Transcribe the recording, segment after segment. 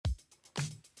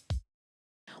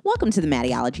Welcome to the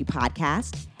Mattyology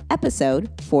Podcast,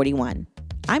 episode 41.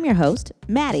 I'm your host,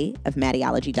 Maddie of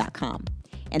Mattyology.com.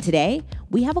 And today,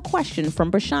 we have a question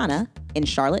from Brashana in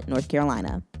Charlotte, North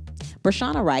Carolina.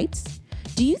 Brashana writes,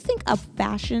 do you think a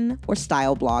fashion or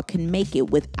style blog can make it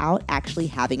without actually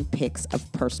having pics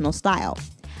of personal style?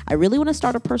 I really want to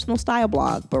start a personal style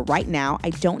blog, but right now, I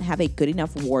don't have a good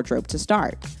enough wardrobe to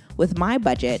start. With my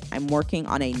budget, I'm working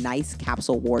on a nice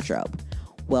capsule wardrobe.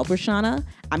 Well, Brashana,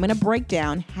 I'm going to break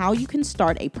down how you can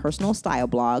start a personal style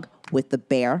blog with the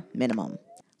bare minimum.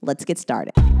 Let's get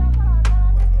started.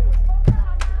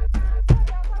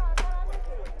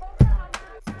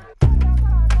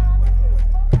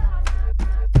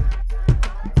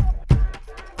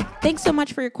 Thanks so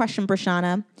much for your question,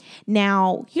 Brashana.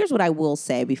 Now, here's what I will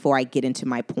say before I get into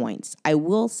my points. I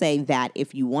will say that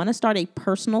if you want to start a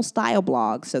personal style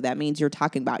blog, so that means you're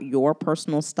talking about your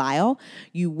personal style,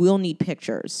 you will need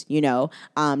pictures.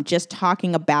 Just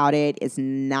talking about it is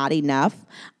not enough.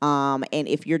 And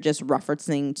if you're just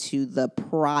referencing to the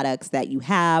products that you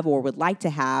have or would like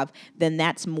to have, then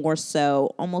that's more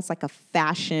so almost like a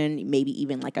fashion, maybe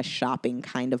even like a shopping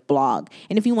kind of blog.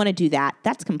 And if you want to do that,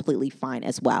 that's completely fine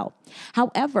as well.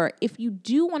 However, if you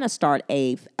do want to start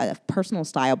a personal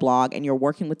style blog and you're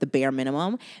working with the bare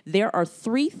minimum, there are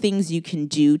 3 things you can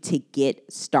do to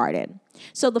get started.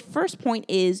 So the first point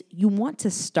is you want to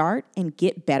start and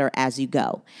get better as you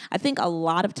go. I think a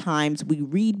lot of times we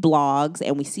read blogs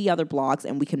and we see other blogs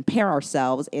and we compare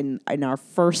ourselves in our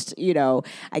first,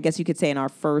 I guess you could say in our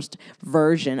first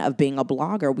version of being a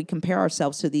blogger, we compare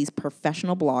ourselves to these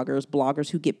professional bloggers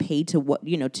who get paid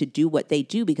to do what they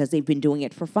do because they've been doing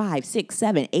it for 5, 6,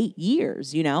 7, 8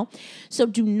 years, So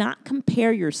do not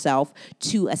compare yourself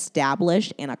to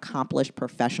established and accomplished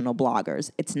professional bloggers.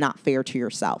 It's not fair to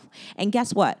yourself. And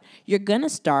guess what? You're going to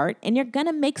start and you're going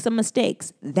to make some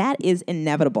mistakes. That is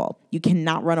inevitable. You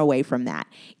cannot run away from that.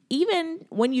 Even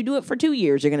when you do it for 2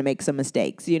 years, you're going to make some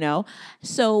mistakes,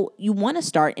 So you want to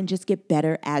start and just get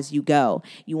better as you go.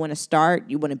 You want to start,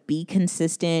 you want to be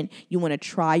consistent, you want to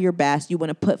try your best, you want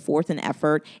to put forth an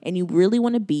effort, and you really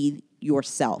want to be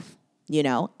yourself.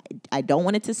 I don't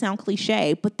want it to sound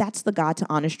cliche, but that's the God to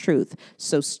honest truth.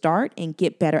 So start and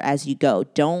get better as you go.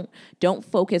 Don't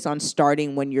focus on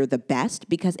starting when you're the best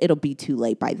because it'll be too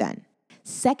late by then.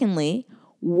 Secondly,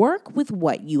 work with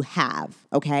what you have,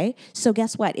 okay? So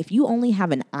guess what? If you only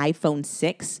have an iPhone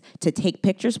 6 to take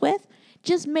pictures with,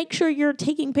 just make sure you're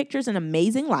taking pictures in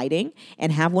amazing lighting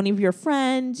and have one of your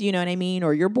friends,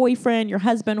 or your boyfriend, your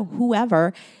husband,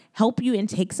 whoever, help you and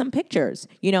take some pictures.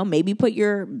 Maybe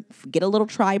get a little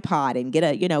tripod and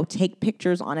take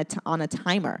pictures on a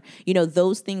timer.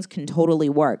 Those things can totally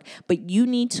work, but you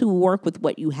need to work with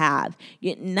what you have.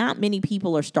 Not many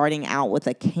people are starting out with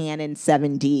a Canon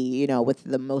 7D, with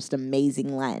the most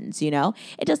amazing lens,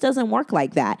 It just doesn't work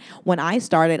like that. When I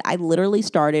started, I literally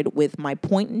started with my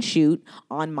point and shoot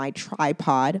on my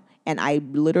tripod, and I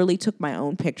literally took my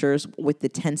own pictures with the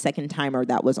 10-second timer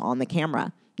that was on the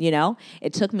camera.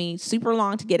 It took me super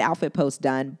long to get outfit posts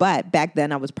done, but back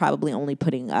then I was probably only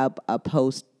putting up a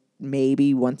post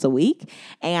maybe once a week.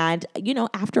 And,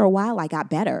 after a while I got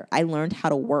better. I learned how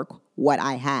to work what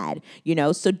I had,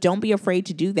 so don't be afraid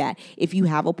to do that. If you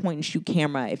have a point and shoot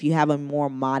camera, if you have a more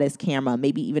modest camera,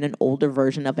 maybe even an older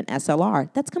version of an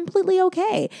SLR, that's completely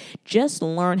okay. Just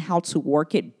learn how to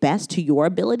work it best to your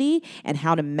ability and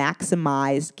how to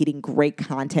maximize getting great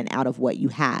content out of what you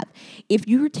have. If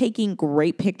you're taking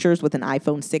great pictures with an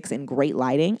iPhone 6 and great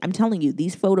lighting, I'm telling you,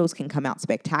 these photos can come out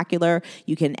spectacular.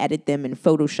 You can edit them in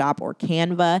Photoshop or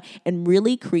Canva and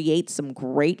really create some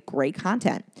great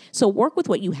content. So work with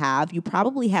what you have. You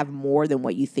probably have more than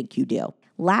what you think you do.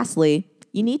 Lastly,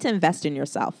 you need to invest in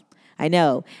yourself. I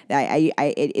know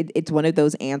it's one of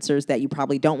those answers that you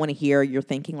probably don't want to hear. You're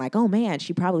thinking like, oh man,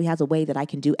 she probably has a way that I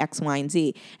can do X, Y, and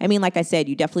Z. I mean, like I said,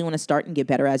 you definitely want to start and get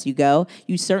better as you go.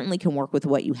 You certainly can work with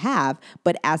what you have,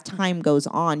 but as time goes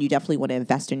on, you definitely want to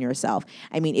invest in yourself.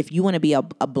 I mean, if you want to be a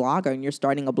blogger and you're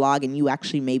starting a blog and you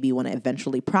actually maybe want to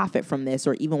eventually profit from this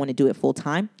or even want to do it full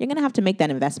time, you're going to have to make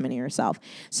that investment in yourself.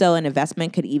 So an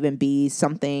investment could even be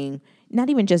something, not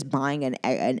even just buying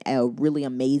a really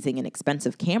amazing and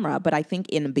expensive camera, but I think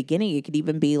in the beginning, it could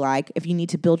even be like, if you need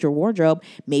to build your wardrobe,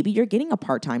 maybe you're getting a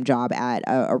part-time job at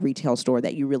a retail store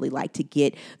that you really like to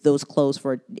get those clothes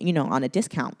for, on a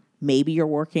discount. Maybe you're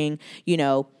working,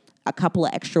 a couple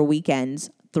of extra weekends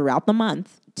throughout the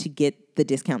month to get get the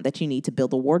discount that you need to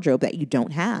build a wardrobe that you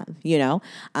don't have,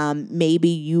 maybe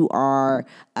you are,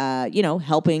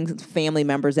 helping family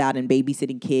members out and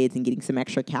babysitting kids and getting some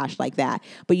extra cash like that.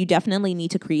 But you definitely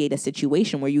need to create a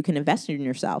situation where you can invest in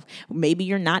yourself. Maybe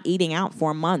you're not eating out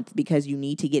for a month because you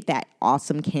need to get that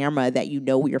awesome camera that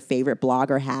your favorite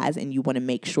blogger has, and you want to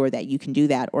make sure that you can do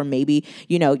that. Or maybe,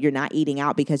 you're not eating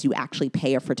out because you actually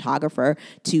pay a photographer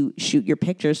to shoot your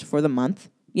pictures for the month,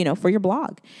 for your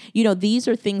blog. These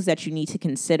are things that you need to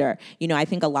consider. I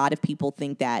think a lot of people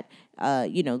think that,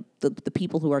 the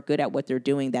people who are good at what they're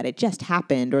doing, that it just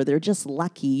happened, or they're just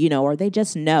lucky, or they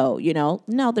just know,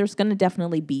 no, there's going to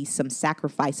definitely be some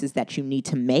sacrifices that you need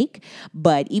to make.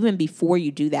 But even before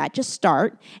you do that, just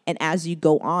start. And as you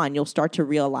go on, you'll start to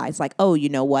realize like, oh, you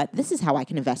know what? This is how I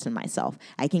can invest in myself.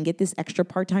 I can get this extra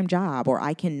part-time job, or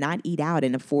I can not eat out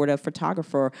and afford a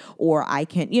photographer, or I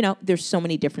can, there's so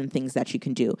many different things that you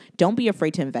can do. Don't be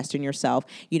afraid to invest in yourself.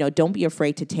 Don't be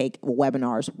afraid to take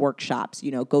webinars, workshops,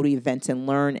 go to events and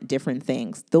learn different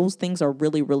things. Those things are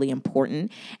really, really important.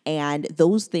 And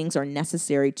those things are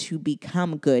necessary to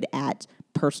become good at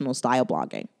personal style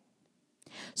blogging.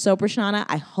 So, Prashana,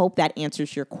 I hope that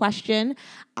answers your question.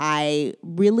 I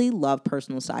really love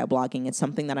personal style blogging. It's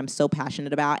something that I'm so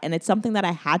passionate about, and it's something that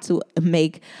I had to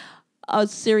make a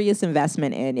serious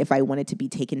investment in if I wanted to be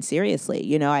taken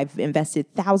seriously. I've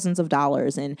invested thousands of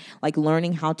dollars in like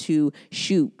learning how to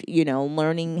shoot,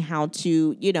 learning how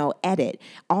to, edit,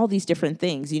 all these different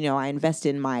things. I invest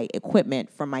in my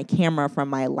equipment, from my camera, from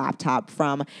my laptop,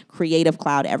 from Creative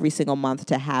Cloud every single month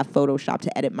to have Photoshop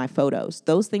to edit my photos.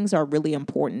 Those things are really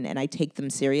important, and I take them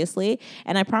seriously.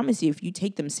 And I promise you, if you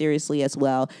take them seriously as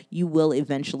well, you will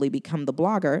eventually become the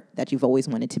blogger that you've always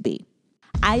wanted to be.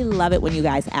 I love it when you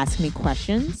guys ask me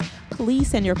questions. Please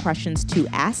send your questions to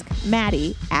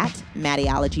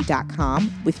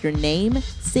askmaddie@maddieology.com with your name,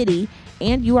 city,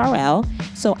 and URL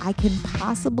so I can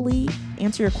possibly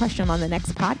answer your question on the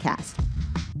next podcast.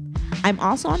 I'm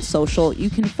also on social.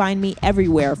 You can find me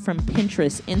everywhere from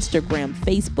Pinterest, Instagram,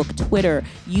 Facebook, Twitter,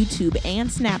 YouTube, and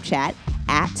Snapchat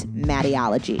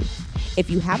 @Maddieology. If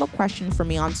you have a question for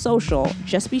me on social,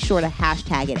 just be sure to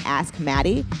hashtag it Ask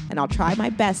Maddie, and I'll try my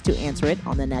best to answer it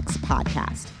on the next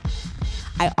podcast.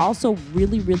 I also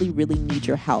really, really, really need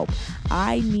your help.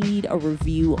 I need a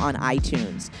review on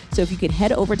iTunes. So if you could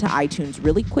head over to iTunes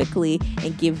really quickly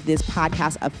and give this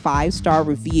podcast a 5-star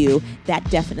review, that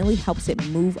definitely helps it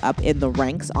move up in the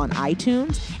ranks on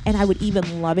iTunes. And I would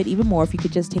even love it even more if you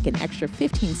could just take an extra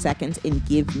 15 seconds and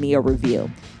give me a review.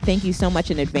 Thank you so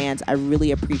much in advance. I really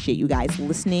appreciate you guys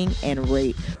listening and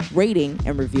rating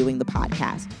and reviewing the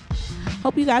podcast.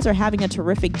 Hope you guys are having a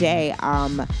terrific day.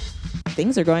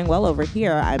 Things are going well over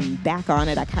here. I'm back on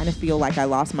it. I kind of feel like I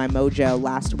lost my mojo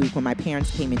last week when my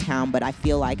parents came in town, but I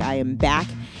feel like I am back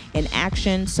in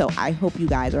action. So I hope you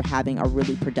guys are having a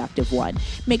really productive one.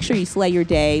 Make sure you slay your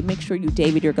day. Make sure you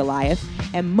David your Goliath.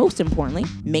 And most importantly,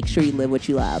 make sure you live what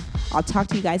you love. I'll talk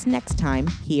to you guys next time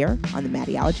here on the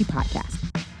Maddieology Podcast.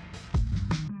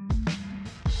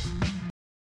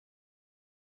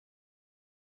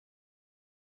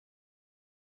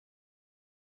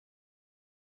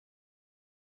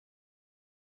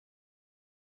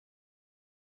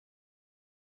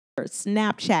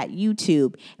 Snapchat,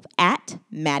 YouTube,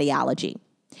 @Maddieology.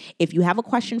 If you have a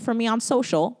question for me on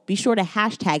social, be sure to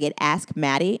hashtag it Ask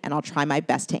Maddie, and I'll try my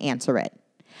best to answer it.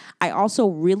 I also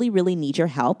really, really need your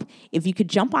help. If you could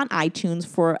jump on iTunes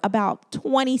for about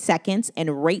 20 seconds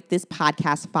and rate this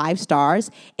podcast 5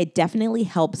 stars, it definitely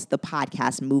helps the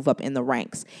podcast move up in the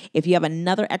ranks. If you have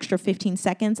another extra 15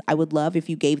 seconds, I would love if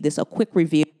you gave this a quick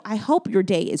review. I hope your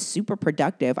day is super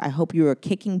productive. I hope you are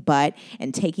kicking butt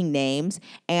and taking names,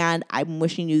 and I'm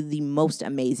wishing you the most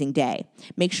amazing day.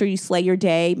 Make sure you slay your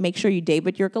day, make sure you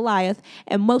David your Goliath,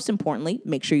 and most importantly,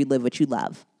 make sure you live what you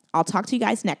love. I'll talk to you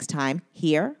guys next time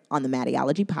here on the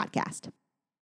Maddieology Podcast.